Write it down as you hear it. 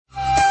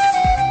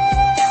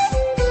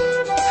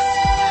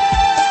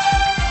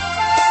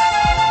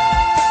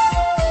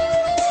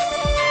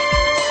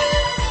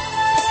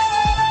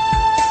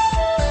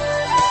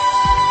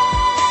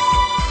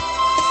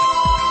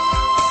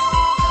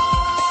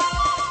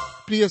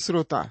प्रिय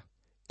श्रोता,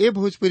 ए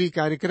भोजपुरी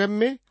कार्यक्रम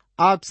में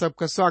आप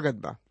सबका स्वागत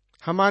बा।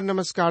 हमार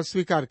नमस्कार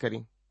स्वीकार करी।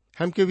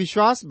 हमके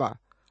विश्वास बा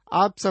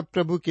आप सब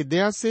प्रभु की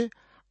दया से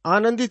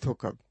आनंदित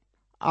होकर।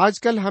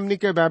 आजकल हमनी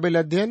के बाइबल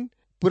अध्ययन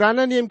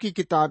पुराना नियम की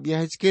किताब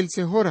यहेजकेल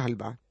से हो रहल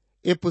बा।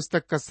 ए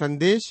पुस्तक का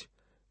संदेश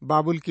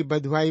बाबुल की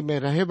बधुआई में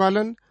रहे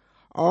वालन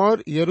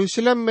और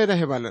यरूशलेम में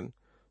रहे वालन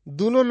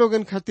दोनों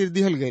लोगन खातिर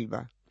दिहल गईल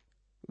बा।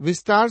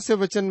 विस्तार से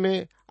वचन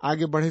में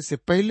आगे बढ़े से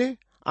पहले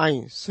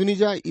आई सुनी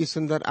जा ये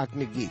सुंदर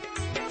आत्मिक गीत।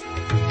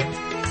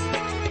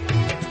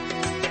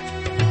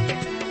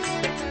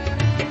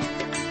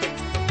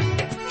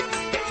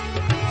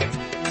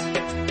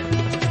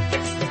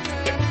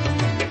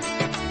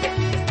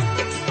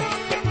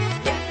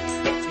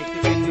 एक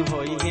दिन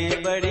होई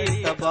है बड़ी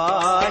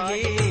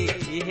तबाही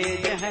इहे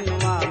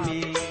जहन्नुमा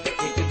में,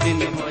 एक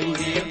दिन होई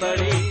है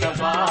बड़ी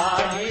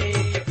तबाही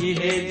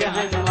इहे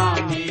जहन्नुमा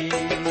में,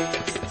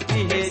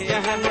 इहे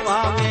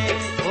जहन्नुमा में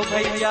ओ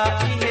भैया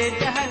इहे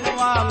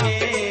जहन्नुमा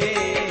में,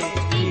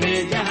 इहे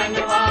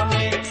जहन्नुमा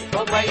में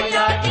ओ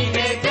भैया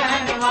इहे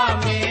जहन्नुमा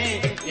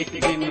में, एक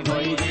दिन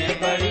होई है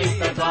बड़ी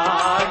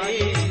तबाही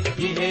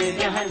इहे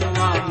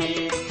जहन्नुमा में,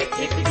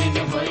 एक दिन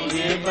होई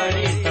है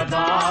बड़ी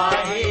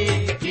तबाही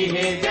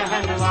इहे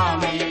जहन्नुमा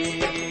में।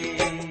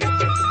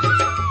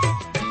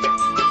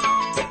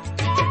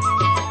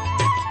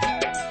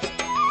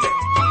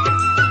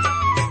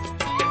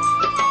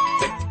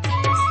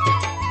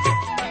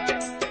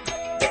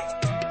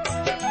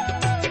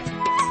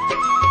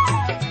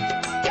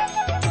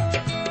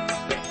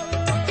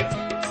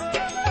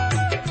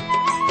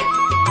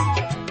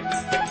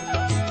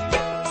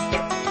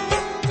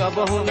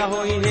 कबहू न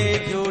होई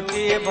है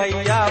झूठे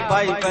भैया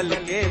बाइबल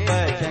के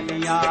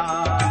बचनिया,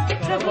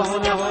 कबहू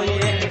न होई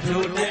है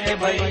झूठे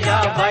भैया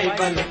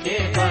बाइबल के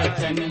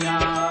बचनिया।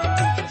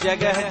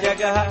 जगह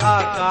जगह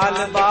अकाल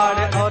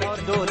बाढ़ और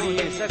डोली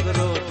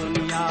सगरो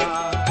दुनिया,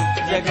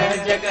 जगह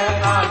जगह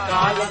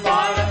अकाल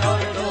बाढ़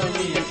और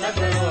डोली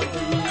सगरो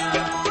दुनिया।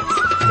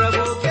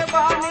 प्रभु के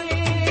बानी,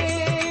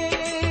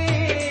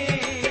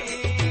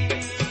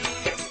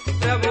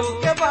 प्रभु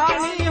के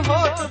बानी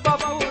होत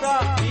बबूरा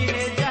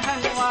इहे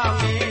जहन्नुमा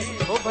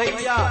में ओ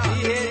भैया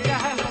इहे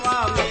जहन्नुमा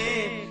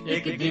में,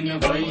 एक दिन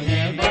होई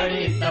है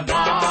बड़ी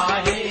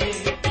तबाही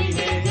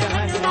इहे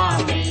जहन्नुमा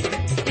में,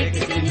 एक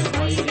दिन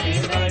होई है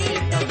बड़ी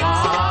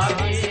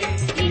तबाही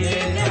इहे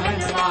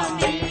जहन्नुमा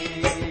में।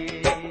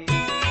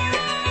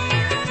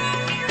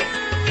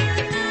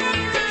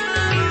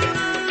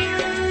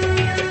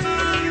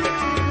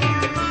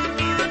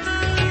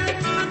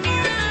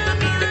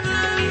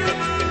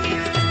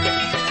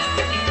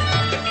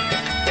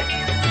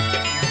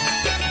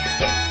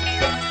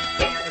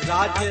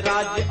 राज्य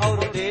राज्य और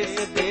देश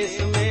देश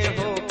में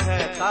हो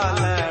कहता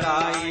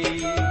लड़ाई,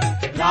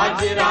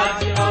 राज्य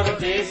राज्य और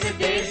देश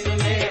देश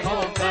में हो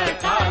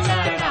कहता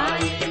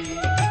लड़ाई।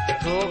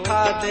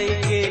 धोखा दे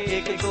के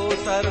एक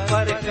दोसर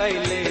पर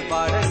कैले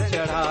बारन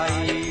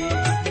चढ़ाई,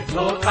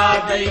 धोखा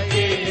दे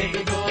के एक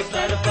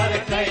दोसर पर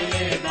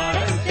कैले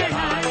बारन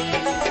चढ़ाई।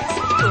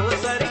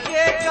 दोसर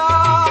के का,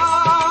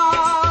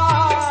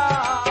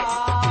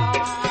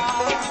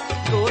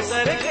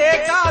 दोसर के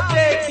का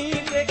देखी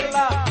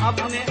देखला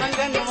अपने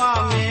अंगनवा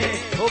में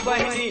हो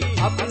बहनी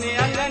अपने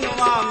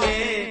अंगनवा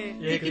में,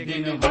 एक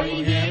दिन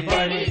होई है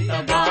बड़ी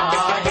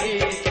तबाही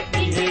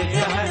इहे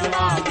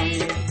जहन्नुमा में,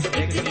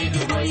 एक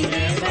दिन होई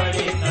है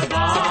बड़ी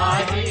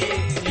तबाही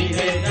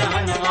इहे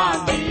जहन्नुमा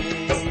में।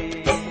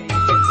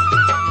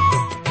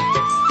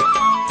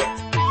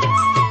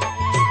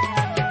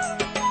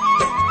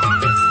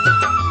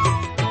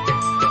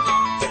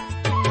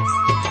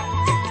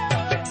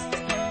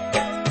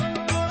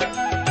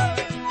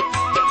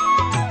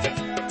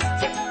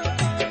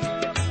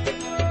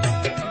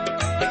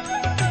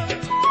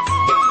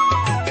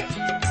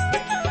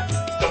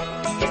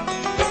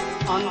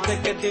 अंत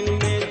के दिन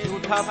में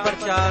झूठा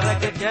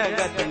प्रचारक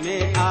जगत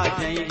में आ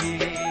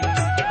जाएंगे,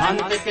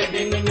 अंत के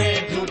दिन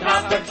में झूठा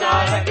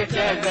प्रचारक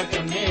जगत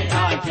में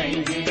आ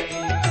जाएंगे।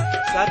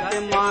 सत्य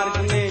मार्ग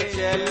में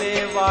चले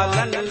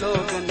वालन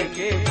लोगन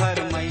के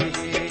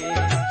भरमइए,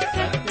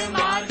 सत्य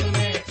मार्ग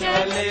में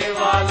चले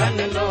वालन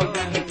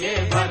लोगन के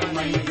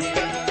भरमइए।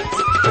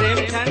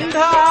 प्रेम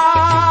ठंडा,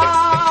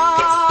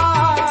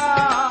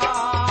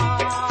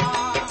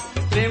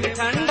 प्रेम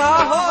ठंडा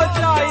हो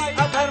जाई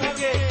अधर्म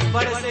के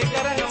बढ़ते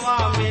करनवा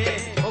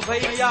में ओ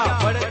भैया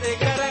बढ़ते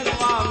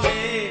करनवा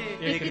में,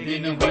 एक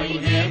दिन होई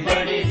है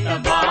बड़ी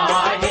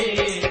तबाही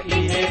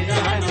इहे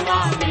जहन्नुमा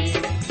में,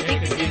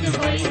 एक दिन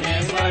होई है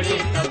बड़ी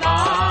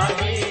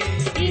तबाही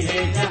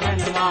इहे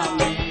जहन्नुमा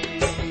में।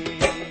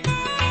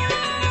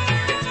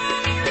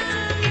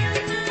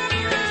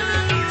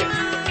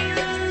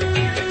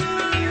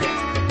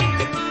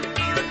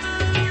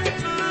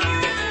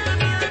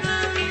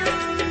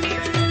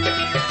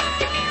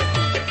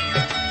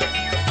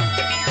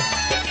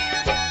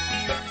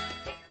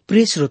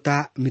 प्रिय श्रोता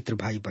मित्र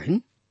भाई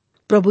बहन,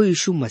 प्रभु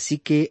यीशु मसीह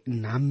के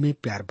नाम में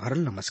प्यार भरल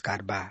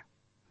नमस्कार बा।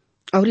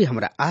 और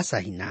हमरा आशा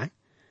ही ना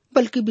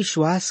बल्कि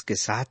विश्वास के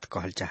साथ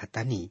कहल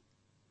चाहतानी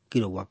कि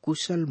रउआ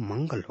कुशल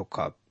मंगल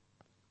होखब।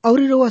 और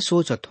रउआ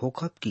सोचत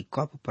होखब कि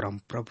कब परम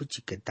प्रभु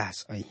जी के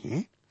दास आई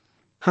हैं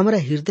हमारा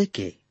हृदय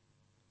के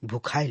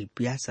भुखाइल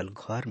प्यासल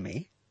घर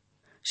में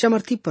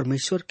समर्थी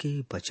परमेश्वर के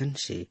वचन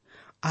से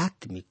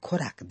आत्मिक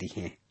खोराक दी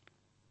है।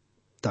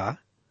 त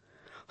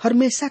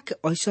हमेशा के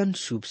ऐसा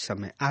शुभ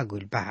समय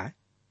आगुल बा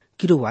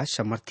कि रउआ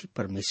समर्थी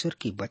परमेश्वर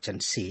के वचन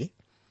से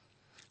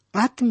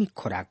आत्मिक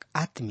खोराक,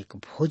 आत्मिक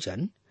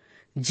भोजन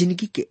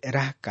जिंदगी के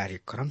राह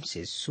कार्यक्रम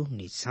से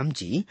सुनी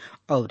समझी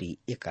और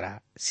एकरा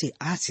से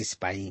आशीष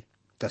पाई।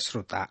 त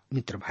श्रोता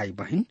मित्र भाई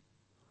बहन,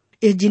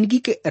 ए जिंदगी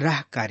के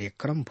राह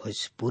कार्यक्रम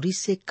भोजपुरी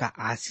से का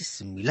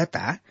आशीष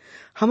मिलता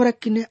हमरा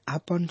किने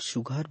आपन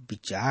सुघर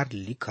विचार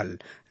लिखल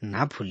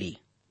ना भूली।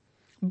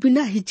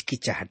 बिना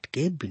हिचकिचाहट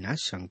के, बिना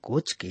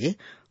संकोच के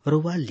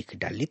रुआ लिख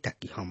डाली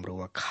ताकि हम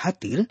रुआ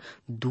खातिर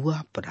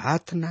दुआ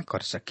प्रार्थना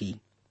कर सकी।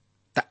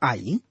 त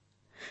आई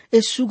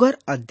ए सुगर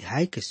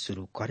अध्याय के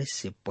शुरू करे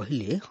से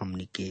पहले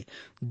हमनी के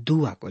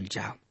दुआ कल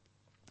जाओ।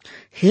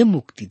 हे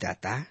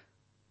मुक्तिदाता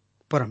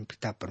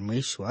परमपिता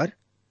परमेश्वर,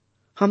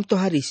 हम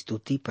तोहार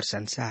स्तुति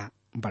प्रशंसा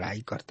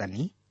बड़ाई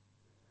करतानी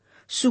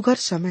सुगर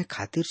समय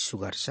खातिर,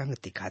 सुगर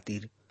संगति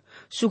खातिर,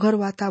 सुगर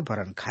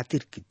वातावरण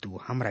खातिर कि तू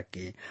हमरा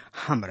के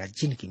हमरा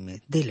जिंदगी में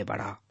देले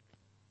बड़ा।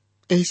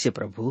 यही से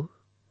प्रभु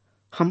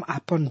हम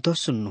आपन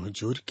दस नुह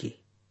जोर के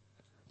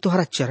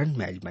तोहरा चरण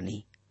में आइल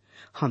बनी।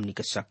 हमनी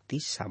के शक्ति,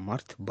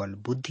 सामर्थ, बल,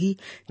 बुद्धि,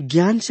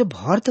 ज्ञान से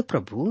भर दे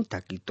प्रभु,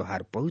 ताकि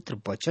तोहार पवित्र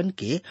वचन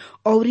के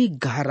और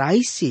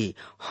गहराई से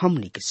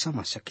हमनी के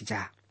समझ सकी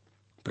जा।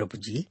 प्रभु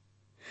जी,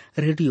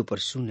 रेडियो पर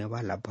सुनने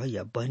वाला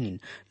भैया बहनिन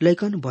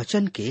लेकिन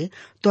वचन के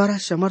तोरा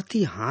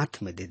समर्थी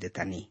हाथ में दे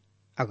देता नहीं।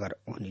 अगर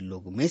उन्हीं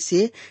लोग में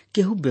से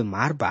केहू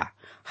बीमार बा,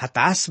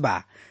 हताश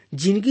बा,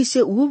 जिंदगी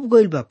से उब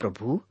गईल बा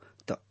प्रभु,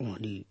 तो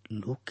उन्हीं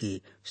लोग के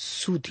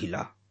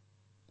सुधिला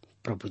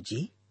प्रभु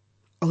जी।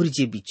 और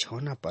जे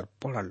बिछौना पर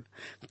पड़ल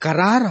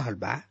करा रहल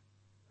बा,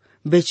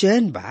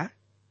 बेचैन बा,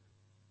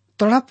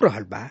 तड़प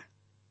रहल बा,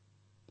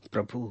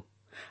 प्रभु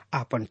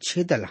आपन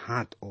छेदल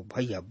हाथ ओ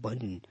भैया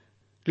बहन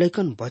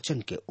लेकिन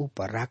वचन के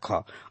ऊपर राख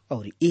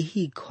और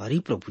यही घड़ी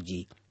प्रभु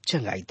जी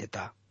चंगाई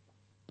देता।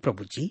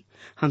 प्रभु जी,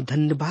 हम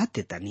धन्यवाद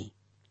देता नहीं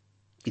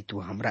कि तू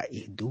हमरा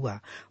ये दुआ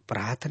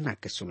प्रार्थना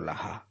के सुनला।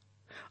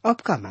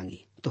 अब का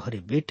मांगी तोहरे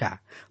बेटा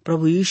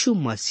प्रभु यीशु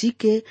मसीह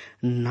के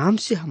नाम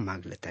से हम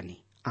मांग लेता नहीं,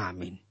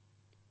 आमीन।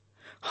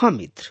 हाँ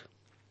मित्र,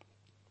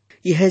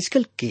 यह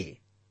हेजकेल के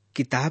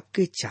किताब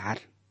के 4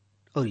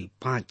 और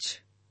 5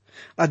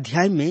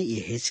 अध्याय में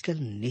यह हेजकेल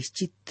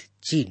निश्चित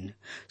चिन्ह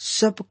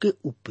सबके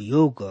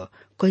उपयोग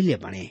कैले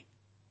बने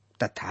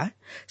तथा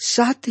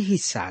साथ ही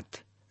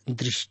साथ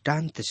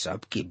दृष्टांत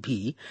सब के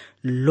भी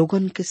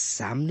लोगन के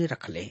सामने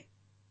रखले।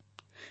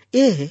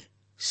 ए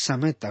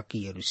समय तक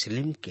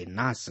यरूशलेम के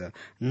नाश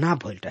ना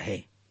भइल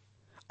रहे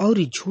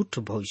और झूठ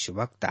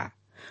भविष्यवक्ता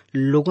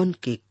लोगन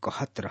के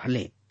कहत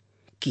रहले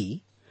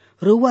कि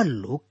रउआ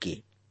लोग के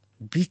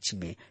बीच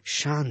में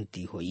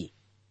शांति होई।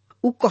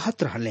 उ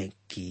कहत रहले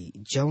कि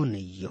जौन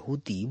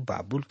यहूदी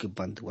बाबुल के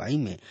बंधुआई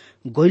में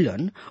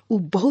गइलन उ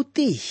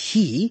बहुते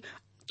ही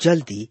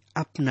जल्दी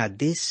अपना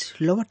देश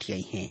लौट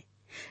आई हैं।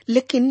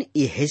 लेकिन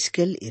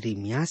यहेजकेल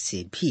यिर्मयाह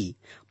से भी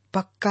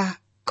पक्का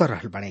कर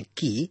रहल बने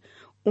कि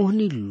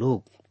उन्हीं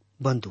लोग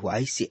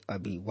बंधुआई से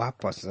अभी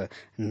वापस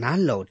ना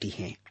लौटी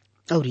हैं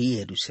और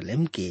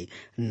यरूशलेम के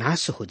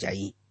नाश हो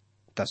जाई।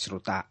 त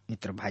श्रोता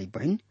मित्र भाई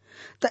बहन,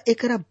 त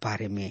एकरा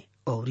बारे में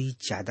और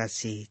ज्यादा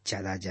से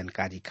ज्यादा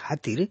जानकारी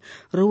खातिर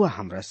रुआ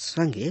हमरा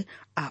संगे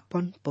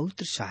आपन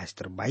पवित्र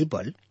शास्त्र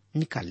बाइबल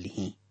निकाल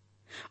ली।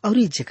 और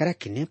जेकरा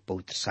किने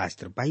पवित्र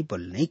शास्त्र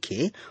बाइबल नहीं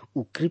खे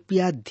उ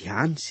कृपया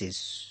ध्यान से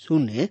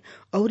सुने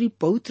और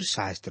पवित्र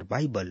शास्त्र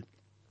बाइबल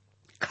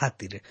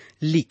खातिर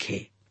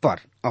लिखे। पर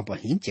अब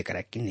ही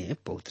जेकरा किने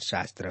पवित्र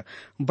शास्त्र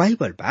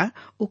बाइबल बा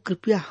उ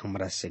कृपया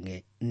हमरा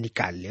संगे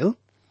निकाल लियो।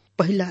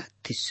 पहला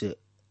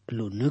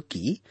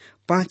थिस्सलुनीकी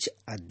 5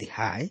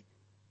 अध्याय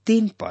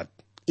 3 पद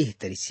एह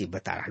तरी से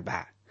बता रहल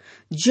बा,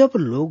 जब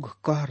लोग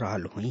कह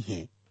रहल हुई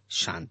हैं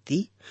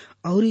शांति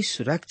और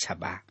सुरक्षा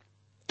बा,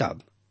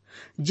 तब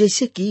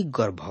जैसे कि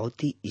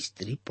गर्भवती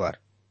स्त्री पर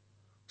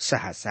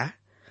सहसा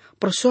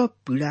प्रसव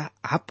पीड़ा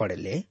आ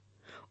पड़ले,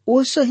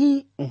 ओसे ही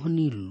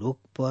उन्हीं लोग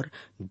पर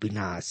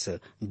विनाश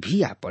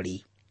भी आ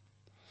पड़ी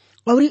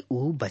और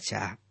वो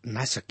बचा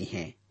ना सकी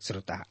हैं।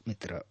 श्रोता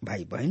मित्र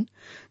भाई बहन,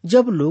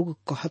 जब लोग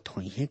कहत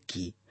हुई हैं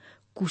कि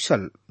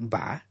कुशल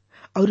बा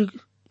और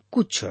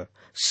कुछ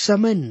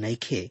समय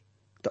नइखे,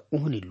 तो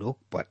उन्हीं लोग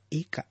पर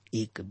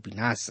एक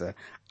विनाश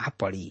आ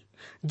पड़ी,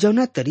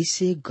 जौना तरी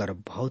से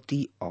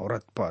गर्भवती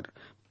औरत पर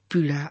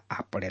पीड़ा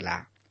आ पड़ेला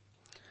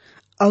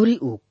और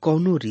वो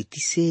कौनो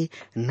रीति से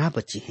ना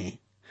बची हैं।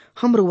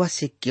 हम रुआ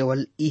से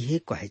केवल इहे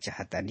कहे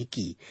चाहतानी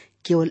कि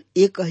केवल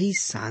एक ही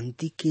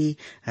शांति के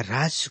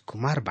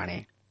राजकुमार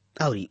बने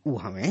और वो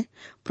हमें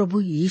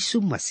प्रभु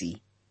यीशु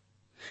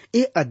मसीह।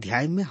 ए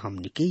अध्याय में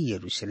हमने के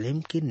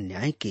यरूशलेम के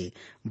न्याय के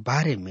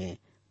बारे में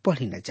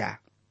पढ़ी न जा।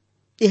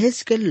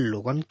 यहेजकेल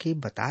लोगन के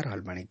बता रहल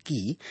बने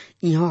कि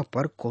यहाँ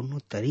पर कोनो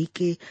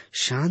तरीके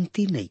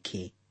शांति नहीं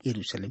खे,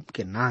 यरूशलेम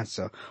के नाश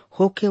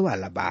होके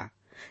वाला बा।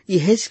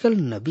 यहेजकेल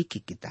नबी की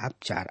किताब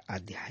 4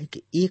 अध्याय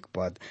के 1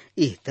 पद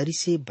एह तरी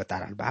से बता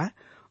रहल बा,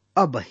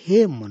 अब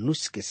हे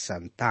मनुष्य के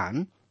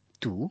संतान,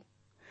 तू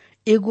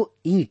एगो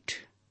ईंट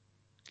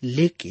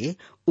लेके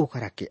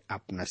ओकरा के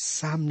अपना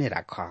सामने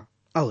रखा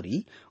और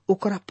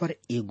ओकरा पर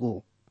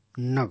एगो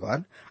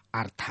नगर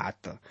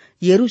अर्थात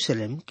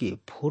यरूशलेम के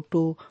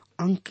फोटो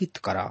अंकित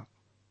करा।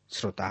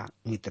 श्रोता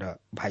मित्र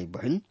भाई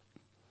बहन,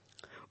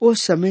 ओ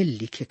समय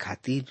लिखे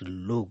खातिर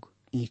लोग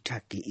ईंटा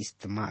के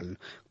इस्तेमाल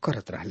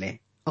करत रहले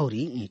और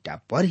ईंटा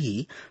पर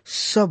ही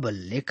सब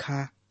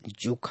लेखा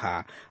जोखा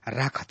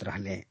राखत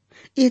रहले।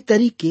 ए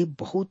तरीके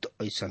बहुत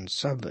ऐसन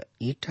सब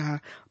ईंटा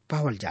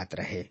पावल जात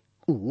रहे।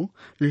 उ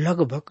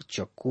लगभग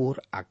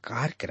चकोर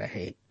आकार के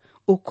रहे।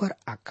 ओकर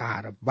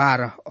आकार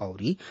 12 और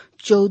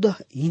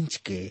 14 इंच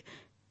के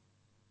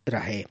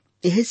रहे।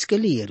 एहस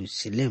लिए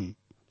यरूशलेम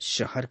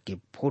शहर के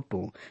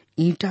फोटो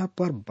ईंटा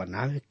पर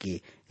बनावे के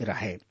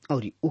रहे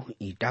और उह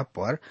ईंटा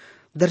पर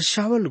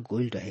दर्शावल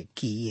गोल रहे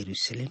कि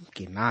यरूशलेम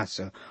के नाश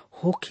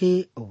होखे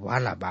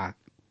वाला बा।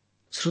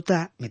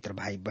 श्रोता मित्र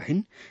भाई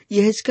बहन,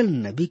 यहेजकेल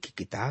नबी की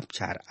किताब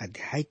 4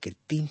 अध्याय के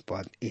 3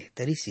 पद एह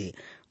तरी से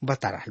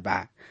बता रहल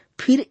बा,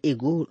 फिर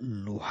एगो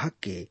लोहा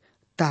के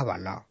तावा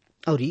ला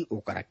और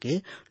ओकरा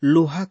के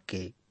लोहा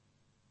के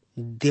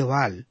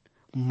देवाल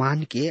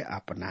मान के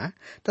अपना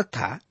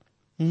तथा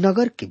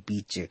नगर के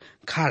बीच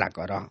खड़ा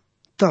कर।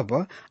 तब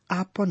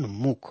आपन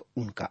मुख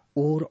उनका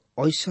ओर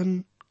ऐसन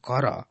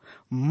कर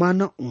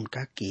मन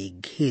उनका के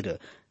घेर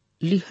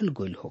लिहल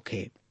गोल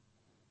होखे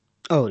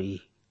और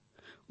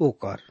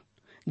ओकर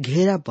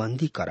घेरा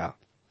बंदी करा।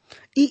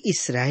 ई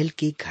इस्राएल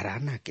के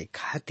घराना के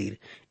खातिर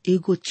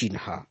एगो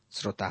चिन्ह।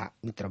 श्रोता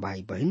मित्र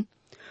भाई बहन,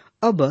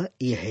 अब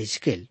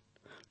यहेजकेल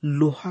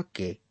लोहा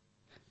के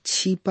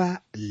छिपा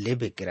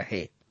लेबे के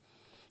रहे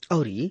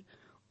और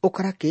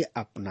ओकरा के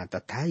अपना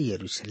तथा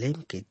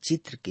यरूशलेम के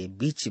चित्र के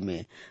बीच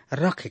में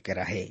रखे के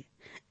रहे।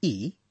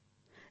 ई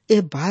ए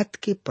बात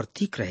के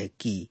प्रतीक रहे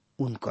कि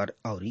उनकर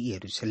और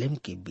यरूशलेम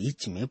के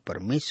बीच में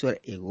परमेश्वर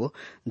एगो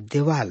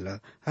देवाल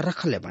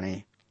रखले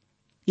बने।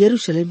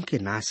 यरूशलेम के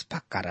नाश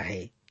पक्का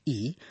रहे।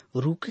 ई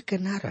रुके के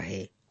ना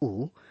रहे।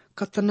 उ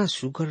कतना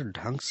सुगर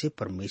ढंग से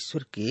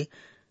परमेश्वर के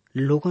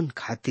लोगन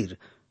खातिर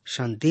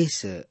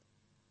संदेश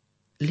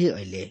ले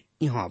अले।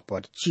 यहाँ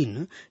पर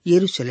चिन्ह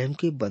यरूशलेम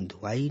के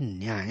बंधुआई,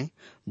 न्याय,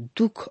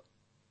 दुख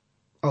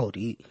और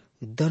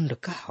दंड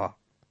का ह।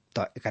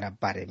 तो एकरा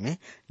बारे में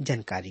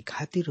जानकारी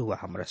खातिर हुआ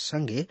हमरा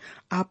संगे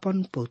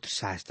आपन पवित्र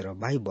शास्त्र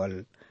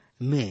बाइबल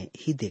में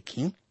ही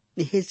देखी।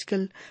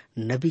 यहेजकेल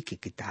नबी की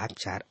किताब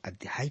 4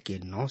 अध्याय के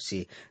 9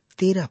 से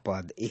 13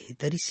 पद एह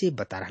तरी से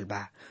बता रहल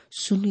बा।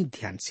 सुनी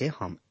ध्यान से,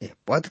 हम एह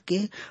पद के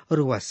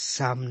रुआ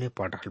सामने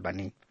पढ़ रहल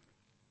बानी।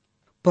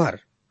 पर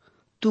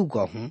तू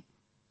गहूं,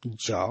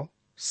 जौ,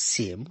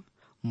 सेम,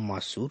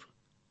 मसूर,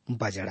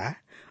 बजड़ा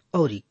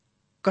और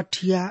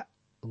कठिया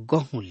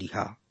गहूं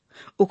लिहा,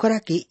 ओकरा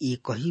के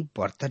एक ही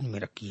बर्तन में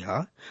रखिहा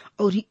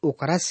और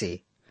ओकरा से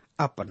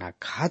अपना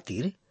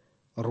खातिर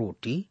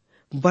रोटी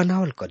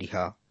बनावल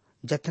करिहा।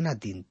 जतना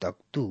दिन तक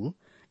तू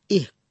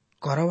एह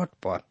करवट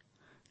पर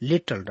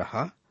लेटल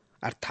रहा,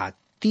 अर्थात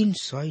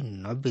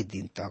 390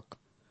 दिन तक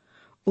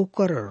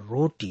ओकर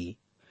रोटी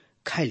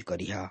खाइल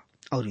करिहा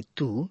और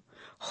तू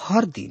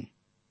हर दिन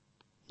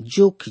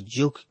जोख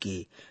जोख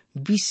के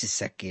 20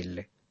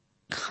 शकेल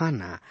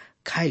खाना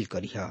खाइल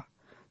करिहा।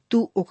 तू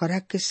ओकरा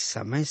के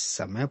समय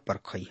समय पर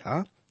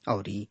खइहा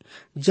और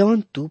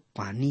जवन तू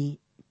पानी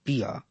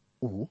पिया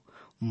उ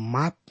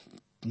माप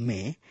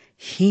में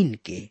हीन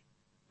के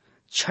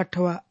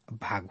 6वां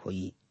भाग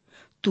होई।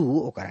 तू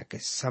ओकरा के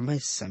समय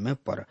समय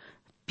पर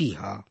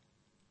पीहा।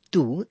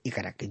 तू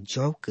एकरा के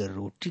जौ के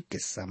रोटी के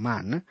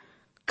समान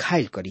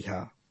खाइल करिहा।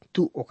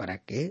 तू ओकरा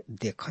के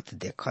देखत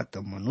देखत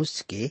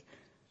मनुष्य के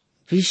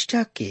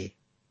विष्ठा के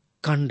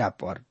कंडा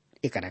पर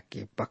एकरा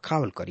के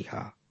पकावल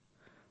करिहा।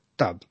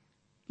 तब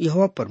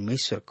यहोवा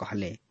परमेश्वर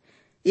कहले,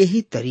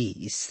 यही तरी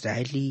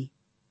इस्राएली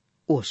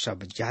ओ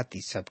सब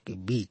जाति सब के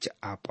बीच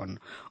आपन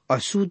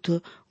अशुद्ध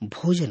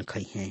भोजन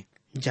खई हैं,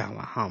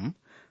 जहाँ हम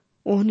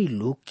ओहनी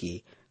लोग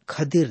के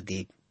खदेर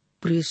देव।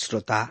 प्रिय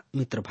श्रोता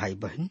मित्र भाई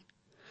बहन,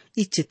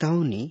 ई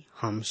चेतावनी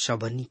हम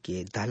सबनी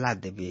के दहला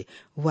देवे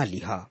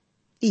वाली है।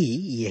 ई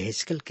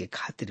यहेजकेल के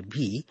खातिर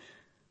भी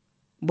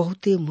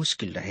बहुते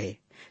मुश्किल रहे,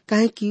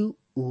 काहे कि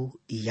उ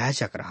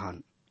याजक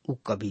रहन। उ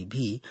कभी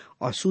भी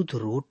अशुद्ध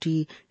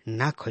रोटी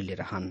ना खैले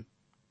रहन।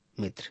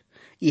 मित्र,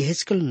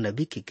 यहेजकेल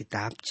नबी की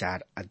किताब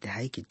 4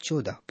 अध्याय के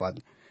 14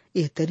 पद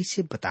एह तरी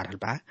से बता रहल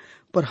बा,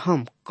 पर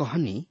हम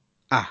कहनी,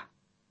 आह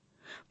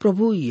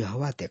प्रभु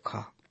यहोवा देख,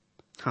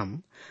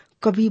 हम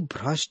कभी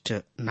भ्रष्ट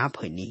ना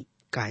भइनी,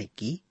 काहे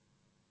कि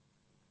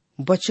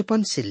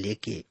बचपन से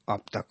लेके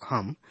अब तक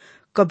हम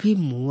कभी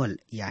मुअल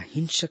या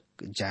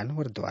हिंसक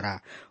जानवर द्वारा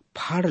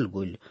फाड़ल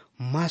गइल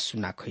मांस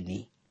ना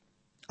खैनी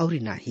और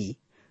ना ही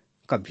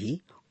कभी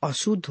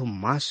अशुद्ध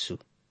मांस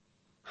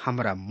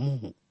हमरा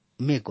मुंह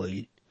में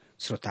गइल।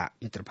 श्रोता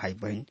मित्र भाई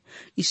बहन,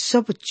 इस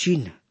सब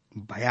चिन्ह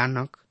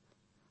भयानक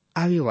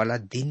आवे वाला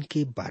दिन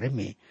के बारे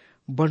में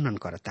वर्णन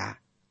करता।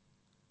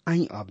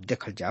 आई अब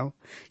देखल जाओ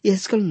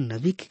यहेजकेल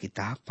नबी की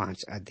किताब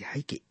 5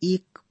 अध्याय के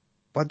 1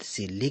 पद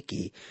से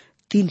लेके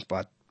 3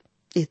 पद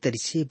ए तरी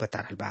से बता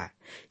रहा बा।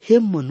 हे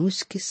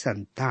मनुष्य के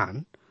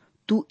संतान,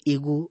 तू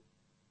एगो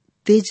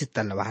तेज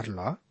तलवार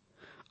ल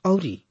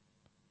औरी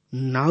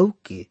नाव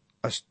के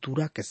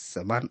अस्तूरा के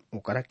समान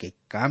ओकरा के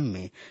काम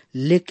में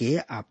लेके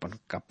आपन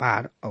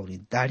कपार और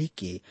दाढ़ी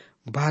के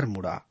बार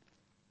मुड़ा।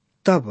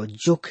 तब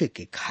जोखे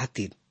के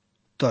खातिर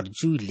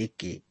तरजुई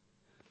लेके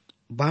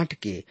बांट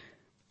के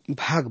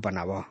भाग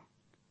बनावा।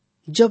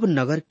 जब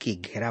नगर के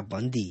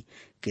घेराबंदी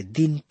के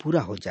दिन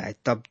पूरा हो जाए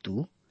तब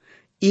तू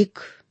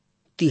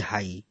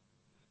 1/3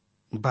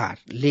 बार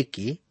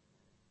लेके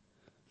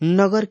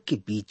नगर के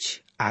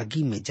बीच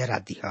आगी में जरा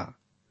दिया।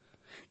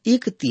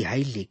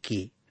 1/3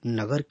 लेके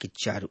नगर के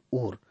चारों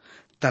ओर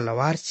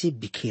तलवार से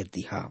बिखेर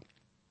दिया,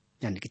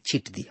 यानी कि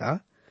छीट दिया,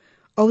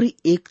 और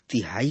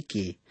 1/3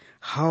 के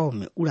हवा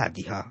में उड़ा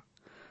दिया।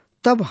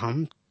 तब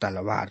हम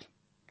तलवार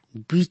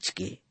बीच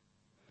के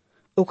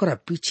ओकरा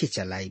पीछे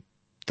चलाई।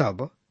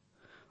 तब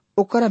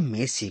ओकरा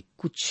में से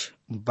कुछ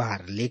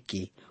बार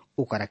लेके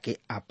ओकरा के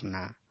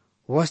अपना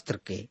वस्त्र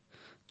के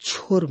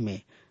छोर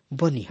में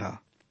बनी है।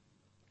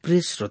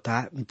 प्रिय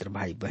श्रोता मित्र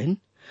भाई बहन,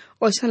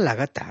 ऐसा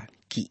लगता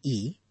कि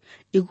ई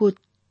एगो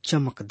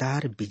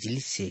चमकदार बिजली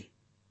से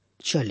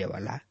चले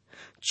वाला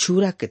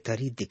छुरा के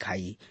तरी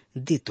दिखाई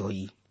देत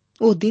होई।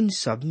 ओ दिन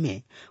सब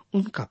में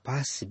उनका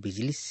पास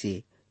बिजली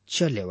से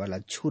चले वाला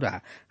छुरा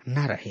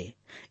न रहे।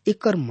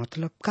 एकर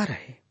मतलब का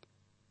रहे?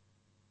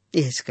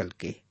 यहेजकेल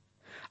के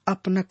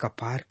अपना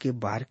कपार के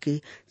बार के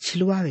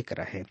छिलवावे के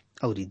रहे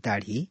और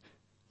दाढ़ी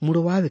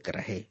मुड़वावे के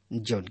रहे,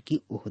 जौन की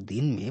ओह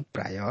दिन में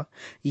प्राय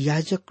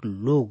याजक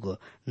लोग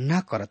ना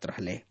करत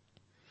रहले।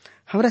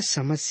 हमरा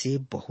समझ से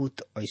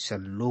बहुत ऐसा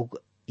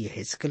लोग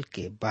यहेजकेल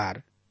के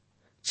बार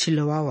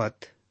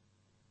छिलवावत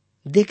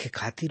देखे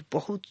खातिर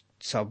बहुत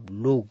सब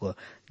लोग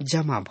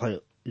जमा भइल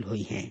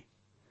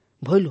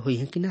हुई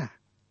हैं कि ना?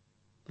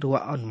 रुआ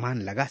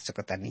अनुमान लगा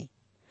सकता नहीं।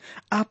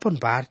 आपन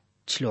बार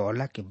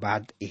छिलवाला के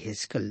बाद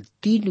यहेजकेल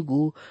 3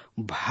 गो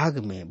भाग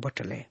में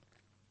बटले।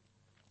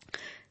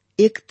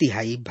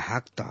 1/3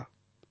 भाग त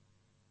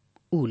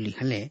ऊ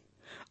लिहले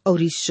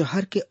और इस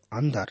शहर के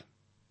अंदर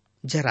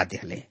जरा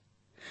देहले।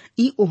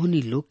 ई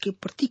ओहनी लोग के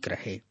प्रतीक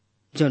रहे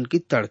जौन की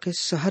तड़के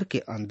शहर के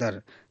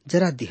अंदर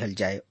जरा दिहल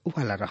जाए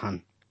वाला रहन।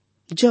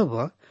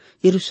 जब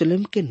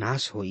यरूशलेम के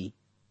नाश होई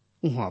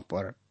वहां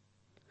पर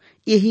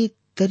यही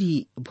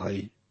तरी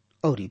भइल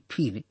और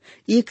फिर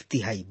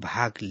 1/3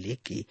 भाग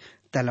लेके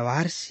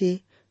तलवार से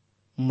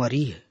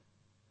मरीह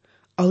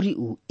और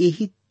ऊ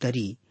यही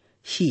तरी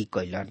ही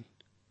कैलन।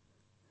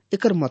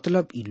 एकर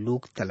मतलब ई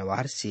लोग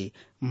तलवार से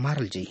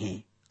मारल जइहे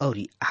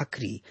और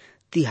आखिरी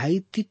 1/3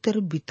 तितर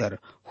बितर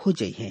हो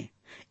जइहे।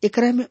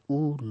 एकरा में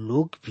ऊ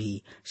लोग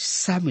भी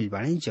शामिल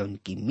बाणे जौन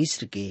की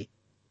मिस्र के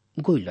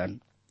गोइलन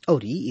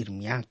और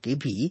यिर्मयाह के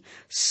भी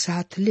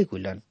साथ ले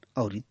गोइलन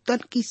और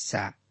तनकी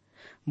सा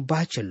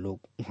बाचल लोग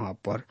वहां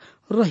पर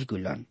रह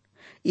गोइलन।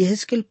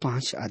 यहेजकेल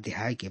 5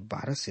 अध्याय के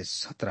 12 से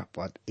 17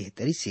 पद एह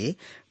तरी से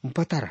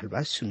बता रहल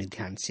बा। सुनि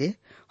ध्यान से,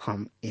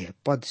 हम यह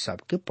पद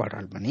सब के पढ़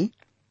रहल बनी।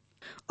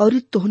 और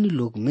तोहनी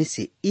लोग में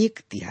से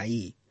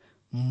 1/3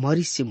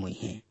 मरी से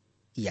मुइहे,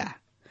 या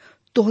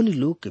तोहनी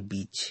लोग के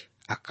बीच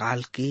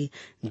अकाल के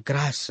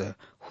ग्रास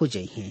हो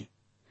जइहे।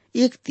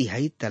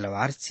 1/3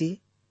 तलवार से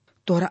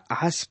तोहरा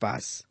आस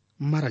पास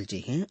मरल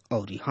जइहे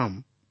और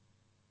हम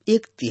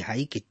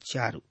 1/3 के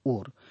चारों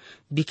ओर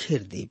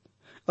बिखेर देब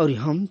और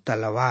हम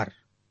तलवार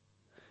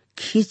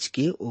खींच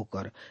के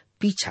ओकर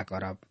पीछा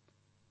करब।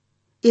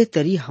 ए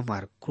तरी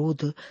हमार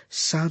क्रोध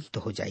शांत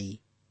हो जाई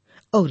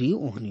और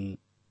ओहनी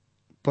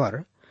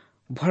पर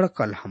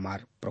भड़कल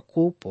हमार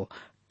प्रकोप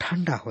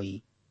ठंडा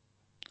होई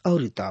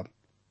और तब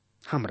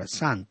हमरा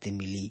शांति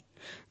मिली।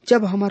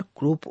 जब हमार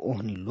क्रोध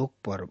ओहनी लोग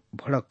पर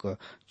भड़क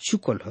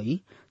चुकल होई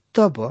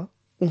तब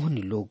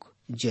ओहनी लोग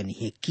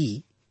जनिहे कि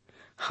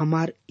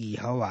हमार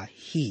यहोवा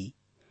ही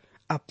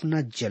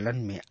अपना जलन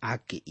में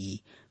आके ई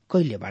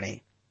कैले बाड़े।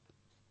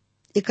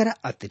 एकरा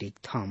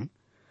अतिरिक्त हम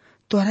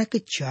तोहरा के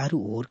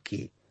चारों ओर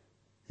के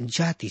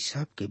जाति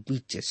सब के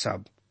बीच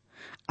सब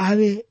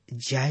आवे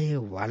जाए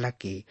वाला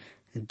के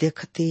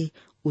देखते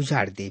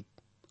उजाड़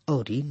देव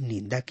और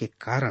निंदा के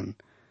कारण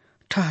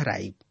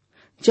ठहराई।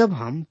 जब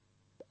हम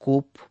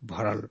कोप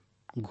भरल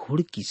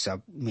घुड़की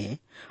सब में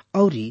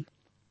और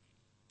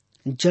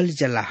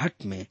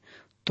जलजलाहट में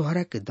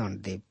तोहरा के दंड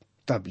देव,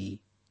 तभी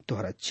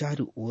तोहरा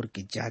चारों ओर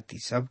के जाति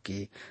सब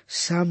के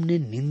सामने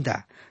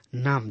निंदा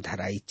नाम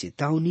धराई,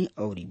 चेतावनी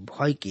और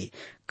भय के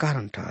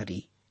कारण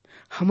ठहरी।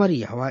 हमारी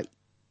यहोवा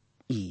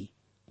ई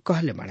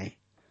कहले बने,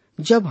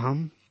 जब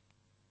हम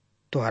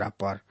तोहरा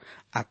पर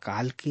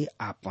अकाल के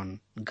आपन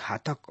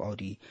घातक और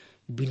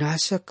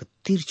विनाशक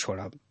तीर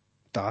छोड़ब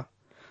त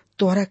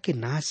तोहरा के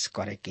नाश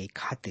करे के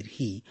खातिर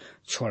ही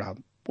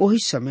छोड़ब। ओही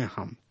समय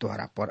हम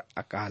तोहरा पर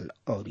अकाल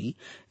और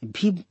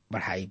भी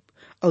बढ़ाइब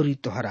और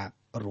तोहरा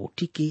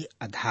रोटी के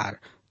आधार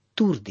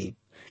तूर देब।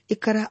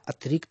 एकरा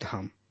अतिरिक्त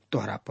हम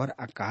तोहरा पर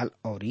अकाल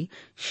और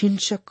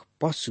हिंसक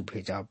पशु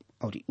भेजब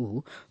और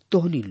ऊ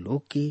तोहनी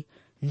लोग के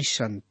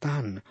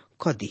निसंतान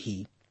क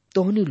दिही।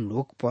 तोहनी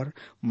लोग पर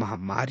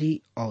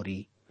महामारी और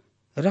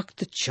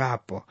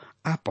रक्तचाप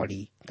आ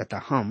पड़ी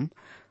तथा हम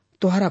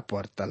तोहरा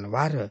पर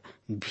तलवार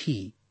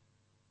भी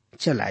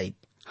चलाई।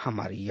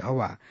 हमारी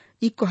यहोवा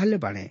ई कहले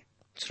बाणे।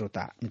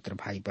 श्रोता मित्र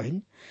भाई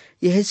बहन,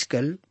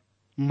 यहेजकेल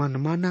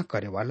मनमाना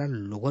करे वाला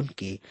लोगन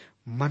के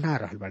मना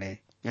रहल बने,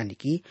 यानी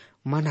कि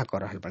मना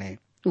कर रहल बने।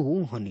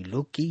 ऊ हनी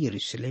लोग की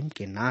यरूशलेम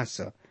के नाश,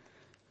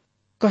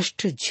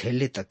 कष्ट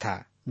झेले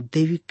तथा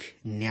दैविक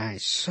न्याय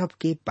सब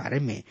के बारे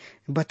में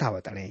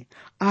बतावताने।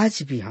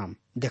 आज भी हम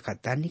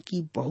देखतानी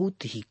कि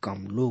बहुत ही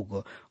कम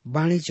लोग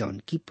बाणे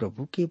जौन की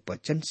प्रभु के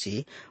वचन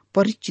से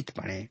परिचित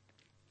बने।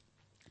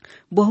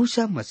 बहुत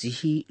सा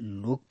मसीही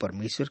लोग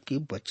परमेश्वर के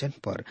वचन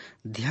पर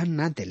ध्यान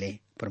न देले।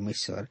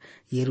 परमेश्वर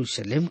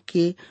यरूशलेम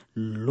के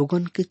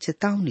लोगन के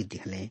चेतावनी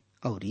दिले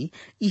और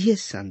यह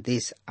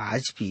संदेश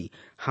आज भी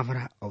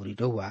हमरा और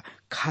रउआ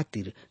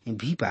खातिर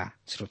भी बा।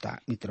 श्रोता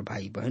मित्र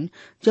भाई बहन,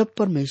 जब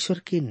परमेश्वर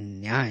के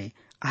न्याय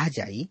आ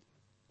जाई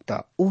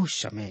त ओ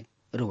समय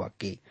रउआ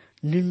के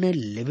निर्णय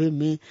लेवे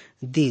में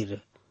देर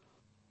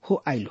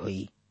हो आइल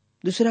होई।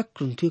 दूसरा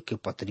कुरिन्थियों के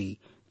पत्री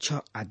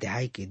 6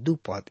 अध्याय के 2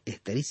 पद एह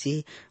तरी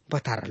से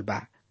बता रहल बा।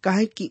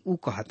 काहे कि ऊ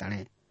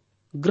कहताने,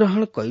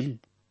 ग्रहण कइल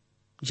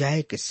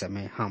जाए के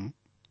समय हम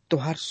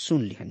तोहार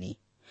सुन लिहनी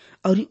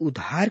और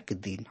उद्धार के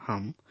दिन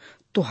हम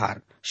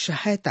तोहार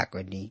सहायता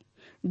करनी।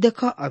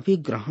 देखा अभी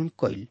ग्रहण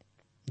कइल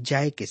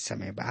जाए के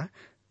समय बा,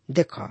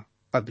 देखा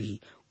अभी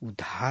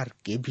उद्धार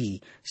के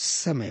भी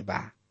समय बा।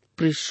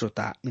 प्रिय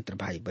श्रोता मित्र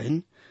भाई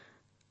बहन,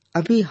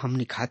 अभी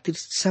हमनी खातिर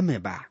समय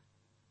बा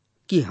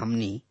कि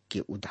हमनी के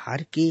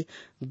उद्धार के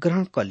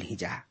ग्रहण कर ली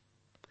जा।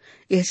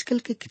 यहेजकेल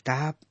के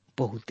किताब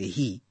बहुत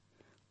ही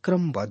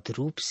क्रमबद्ध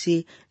रूप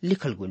से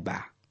लिखल गइल बा।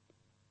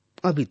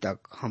 अभी तक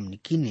हमनी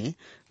किने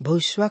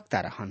भविष्यवक्ता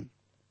रहन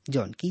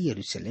जौन की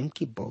यरूशलेम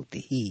की बहुत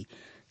ही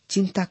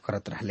चिंता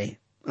करत रहले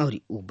और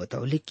ऊ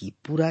बतौले कि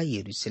पूरा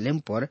यरूशलेम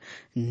पर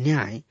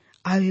न्याय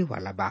आवे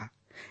वाला बा।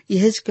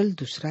 यहेजकेल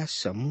दूसरा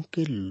समूह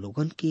के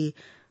लोगन के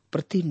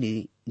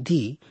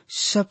प्रतिनिधि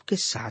सबके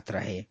साथ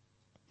रहे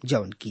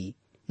जौन की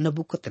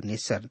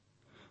नबूकदनेस्सर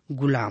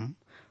गुलाम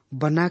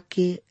बना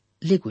के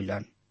ले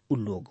गुलन। उ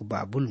लोग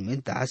बाबुल में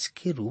दास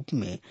के रूप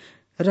में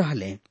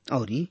रहले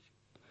और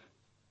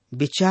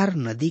बेचार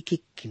नदी के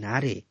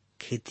किनारे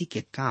खेती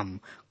के काम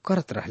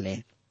करत रहले।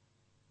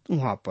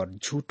 वहां पर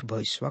झूठ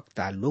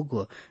भविष्यवक्ता लोग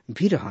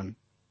भी रहन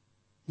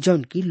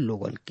जौन की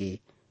लोगन के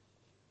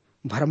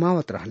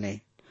भरमावत रहले,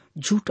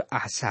 झूठ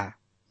आशा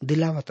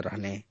दिलावत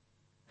रहले।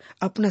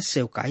 अपना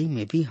सेवकाई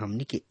में भी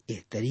हमनी के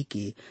एह तरी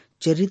के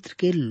चरित्र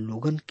के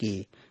लोगन के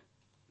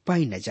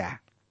पाई न जा।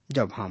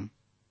 जब हम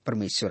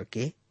परमेश्वर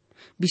के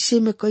विषय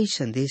में कई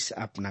संदेश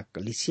अपना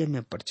कलीसिया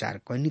में प्रचार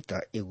करनी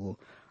त एगो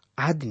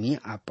आदमी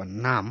अपन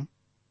नाम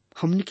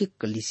हमनी के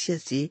कलीसिया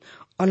से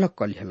अलग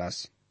कर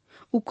लेहलस।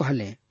 ऊ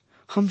कहले,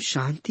 हम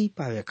शांति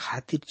पावे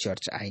खातिर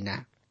चर्च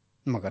आईना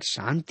मगर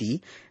शांति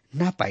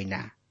ना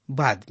पाइना।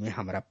 बाद में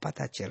हमरा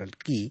पता चलल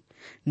कि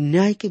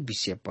न्याय के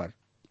विषय पर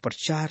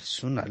प्रचार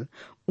सुनल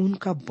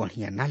उनका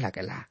बढ़िया ना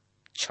लगेला।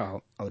 6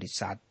 और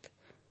 7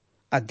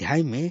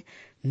 अध्याय में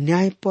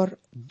न्याय पर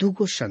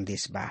 2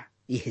 संदेश बा।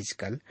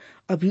 यहेजकेल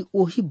अभी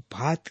वही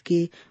बात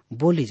के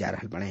बोले जा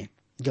रहल बने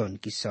जौन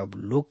की सब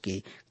लोग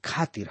के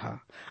खातिर ह।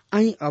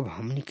 आई अब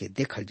हमनी के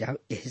देखल जाओ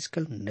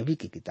यहेजकेल नबी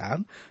की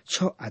किताब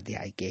 6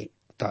 अध्याय के।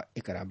 त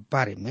एकरा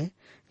बारे में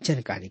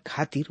जानकारी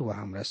खातिर वह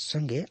हमरा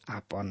संगे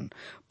आपन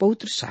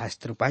पवित्र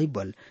शास्त्र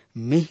बाइबल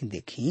में ही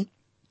देखी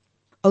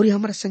और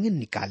हमरा संगे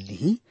निकाल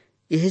ली।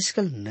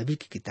 यहेजकेल नबी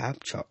की किताब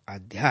 6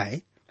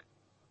 अध्याय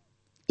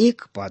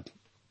 1 पद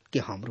के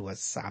हमरो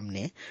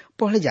सामने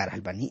पढ़े जा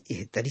रहल बानी।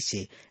 एह तरी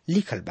से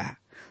लिखल बा,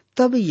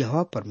 तब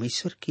यह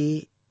परमेश्वर के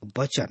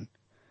वचन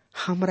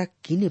हमरा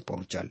किने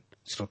पहुंचल।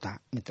 श्रोता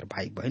मित्र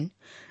भाई बहन,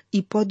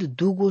 ई पद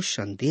 2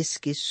 संदेश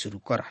के शुरू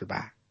कर रहल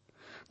बा।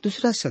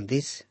 दूसरा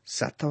संदेश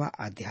 7वां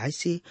अध्याय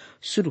से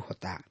शुरू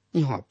होता।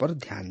 यहाँ पर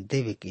ध्यान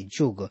देवे के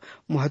जोग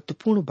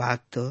महत्वपूर्ण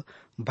बात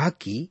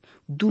बाकी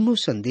दोनों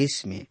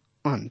संदेश में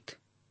अंत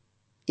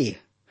एह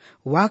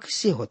वाक्य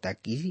से होता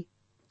कि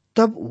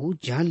तब वो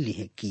जान ली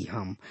है कि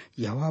हम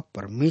यहोवा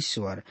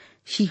परमेश्वर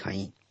ही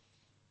हई।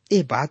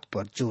 ए बात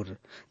पर जोर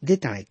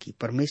देता है कि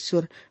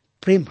परमेश्वर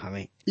प्रेम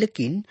हमें,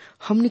 लेकिन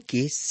हमने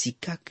के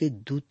सिक्का के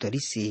 2 तरी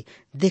से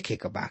देखे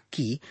के बा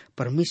कि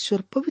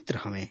परमेश्वर पवित्र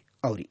हमें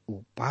और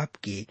वो पाप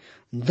के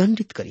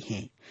दंडित करी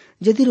हैं।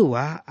 यदि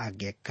रुआ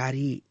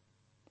आज्ञाकारी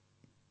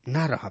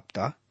ना रहब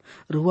त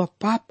रुआ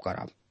पाप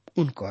करब,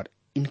 उनकर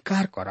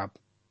इनकार करब,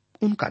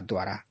 उनका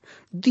द्वारा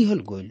दिहल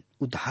गोल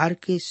उद्धार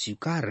के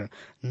स्वीकार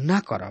ना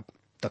करब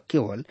त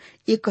केवल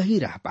एक ही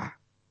रहबा,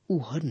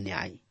 उह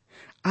न्याय।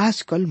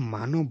 आजकल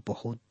मानव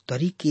बहुत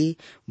तरीके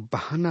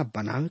बहाना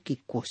बनावे की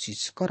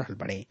कोशिश कर रहल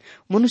बड़े।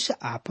 मनुष्य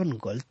आपन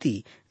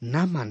गलती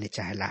ना माने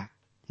चाहेला,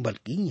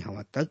 बल्कि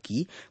यहाँ तक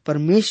कि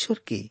परमेश्वर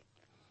के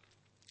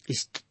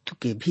अस्तित्व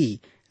के भी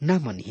ना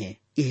मनिए।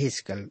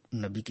 यहेजकेल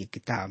नबी की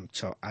किताब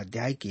 6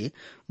 अध्याय के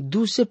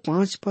 2 से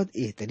 5 पद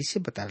एह तरी से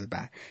बताल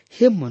बा,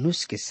 हे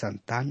मनुष्य के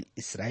संतान,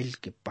 इस्राएल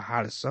के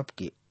पहाड़ सब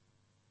के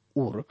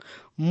ओर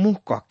मुंह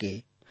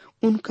कके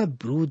उनका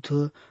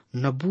विरुद्ध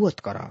नबूवत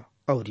कर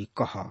और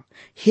कह,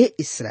 हे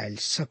इस्राएल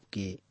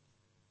सबके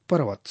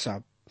पर्वत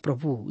सब,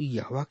 प्रभु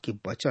यहोवा के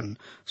वचन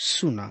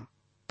सुना।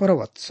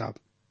 पर्वत सब,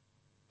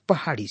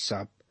 पहाड़ी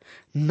सब,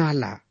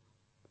 नाला,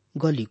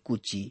 गली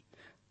कुची,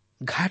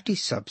 घाटी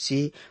सब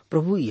से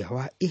प्रभु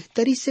यहोवा एह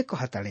तरी से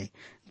कहताड़े,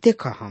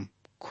 देख हम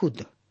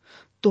खुद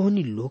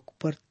तोहनी लोग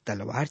पर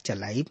तलवार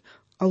चलाइब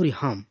और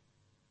हम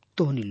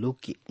तोहनी लोग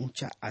के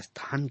ऊंचा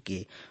स्थान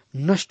के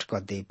नष्ट कर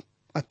देब।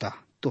 अतः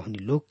तोहनी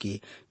लोग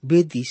के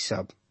वेदी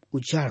सब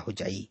उजाड़ हो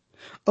जाई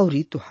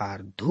और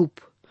तुहार धूप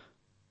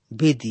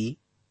वेदी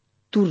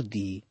तुर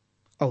दी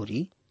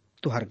और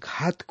तुहार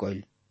घात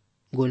कइल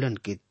गोलन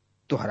के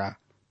तुहरा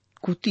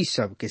कुती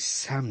सब के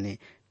सामने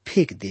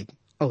फेंक देब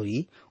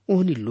और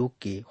ओहनी लोग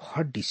के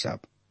हड्डी सब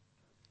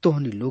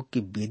तोहनी लोग के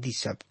वेदी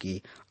सब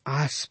के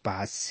आस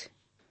पास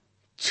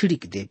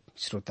छिड़क देब।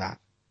 श्रोता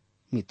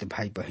मित्र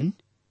भाई बहन,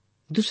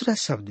 दूसरा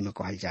शब्द में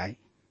कहल जाए,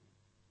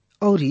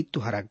 और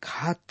तुहरा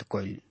घात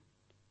कइल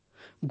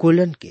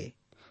गोलन के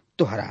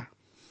तुहरा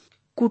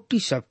कुटी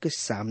सब के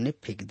सामने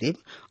फेंक देब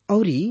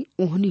और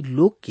ओहनी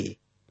लोग के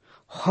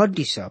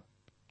हड्डी सब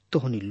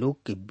तोहनी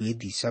लोग के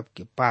वेदी सब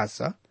के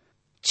पास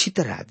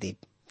छितरा देब।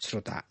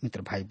 श्रोता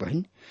मित्र भाई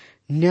बहन,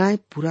 न्याय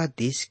पूरा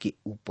देश के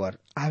ऊपर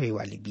आवे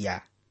वाली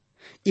बिया।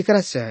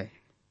 एकरा से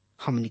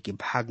हमनी के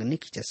भाग नहीं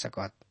खींच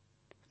सकत।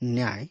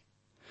 न्याय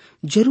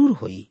जरूर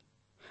होई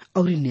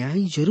और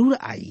न्याय जरूर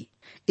आई।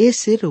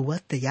 ऐसे रउआ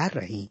तैयार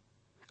रही।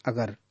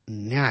 अगर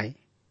न्याय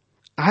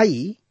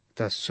आई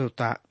तो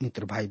श्रोता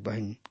मित्र भाई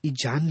बहन ई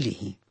जान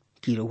ली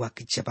कि रउआ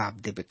के जवाब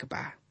देवे के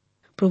बा।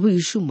 प्रभु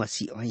यीशु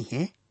मसीह आई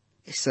हैं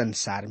इस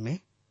संसार में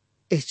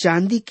इस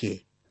चांदी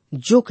के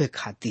जो के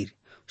खातिर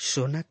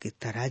सोना के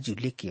तराजू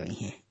लेके आई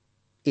हैं।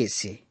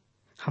 ऐसे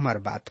हमार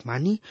बात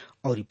मानी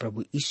और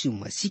प्रभु यीशु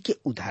मसीह के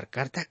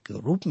उद्धारकर्ता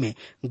के रूप में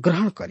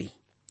ग्रहण करी।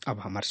 अब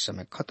हमार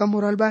समय खत्म हो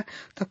रहा बा,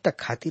 तब तक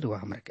खातिर वह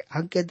हमारे के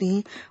आज्ञा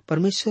दी।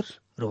 परमेश्वर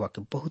रुआ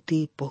के बहुत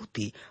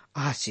ही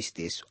आशीष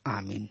देश।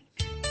 आमीन।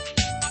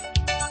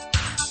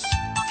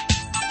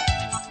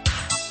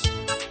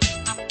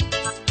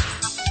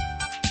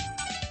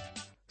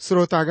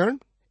 श्रोतागण,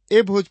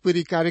 ए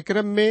भोजपुरी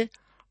कार्यक्रम में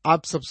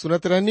आप सब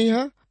सुनत रहनी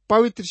है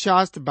पवित्र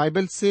शास्त्र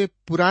बाइबल से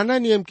पुराना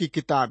नियम की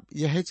किताब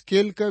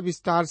यहेजकेल का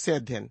विस्तार से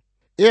अध्ययन।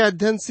 ये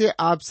अध्ययन से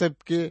आप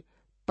सबके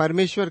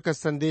परमेश्वर का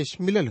संदेश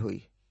मिलल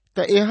हुई।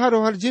 तो यहाँ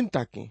रोहर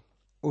चिंता की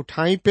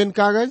उठाई पेन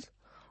कागज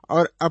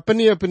और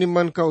अपनी अपनी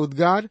मन का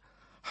उद्गार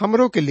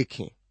हमरों के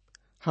लिखी।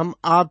 हम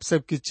आप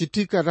सबकी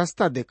चिट्ठी का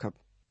रास्ता देखब।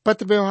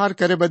 पत्र व्यवहार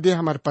करे बदे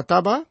हमार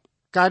पता बा,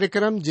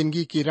 कार्यक्रम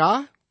जिंदगी की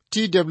राह,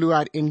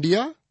 TWR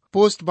India,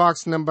 post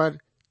box number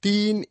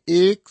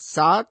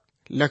 317,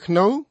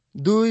 Lucknow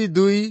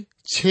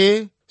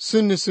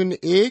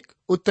 226001,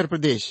 Uttar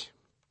Pradesh.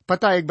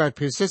 पता एक बार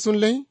फिर से सुन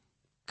लें।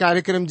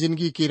 कार्यक्रम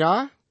जिंदगी की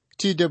राह,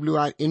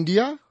 TWR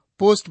India,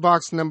 post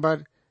box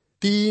number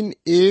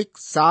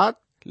 317,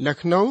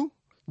 Lucknow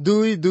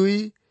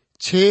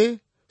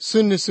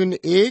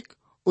 226001,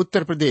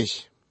 Uttar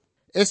Pradesh.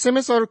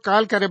 SMS और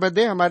कॉल करे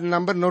बदे हमारे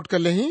नंबर नोट कर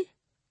लें।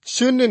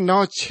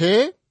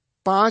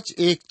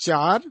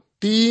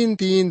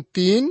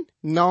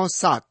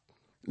 096-514-33397।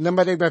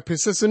 नंबर एक बार फिर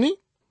से सुनी,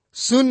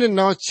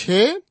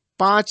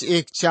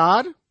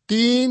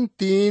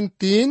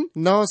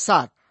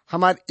 096-514-33397।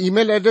 हमारे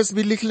ईमेल एड्रेस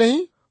भी लिख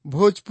लें,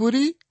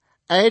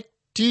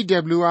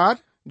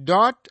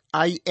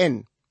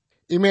 bhojpuri@twr.in।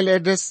 ईमेल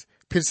एड्रेस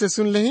फिर से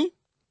सुन लें,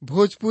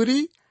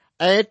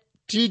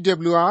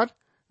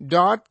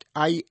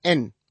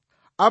 bhojpuri@twr.in।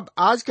 अब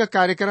आज का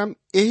कार्यक्रम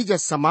यही जब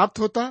समाप्त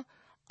होता।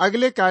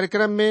 अगले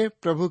कार्यक्रम में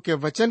प्रभु के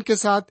वचन के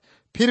साथ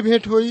फिर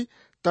भेंट हुई।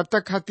 तब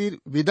तक खातिर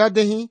विदा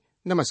देही।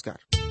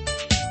 नमस्कार।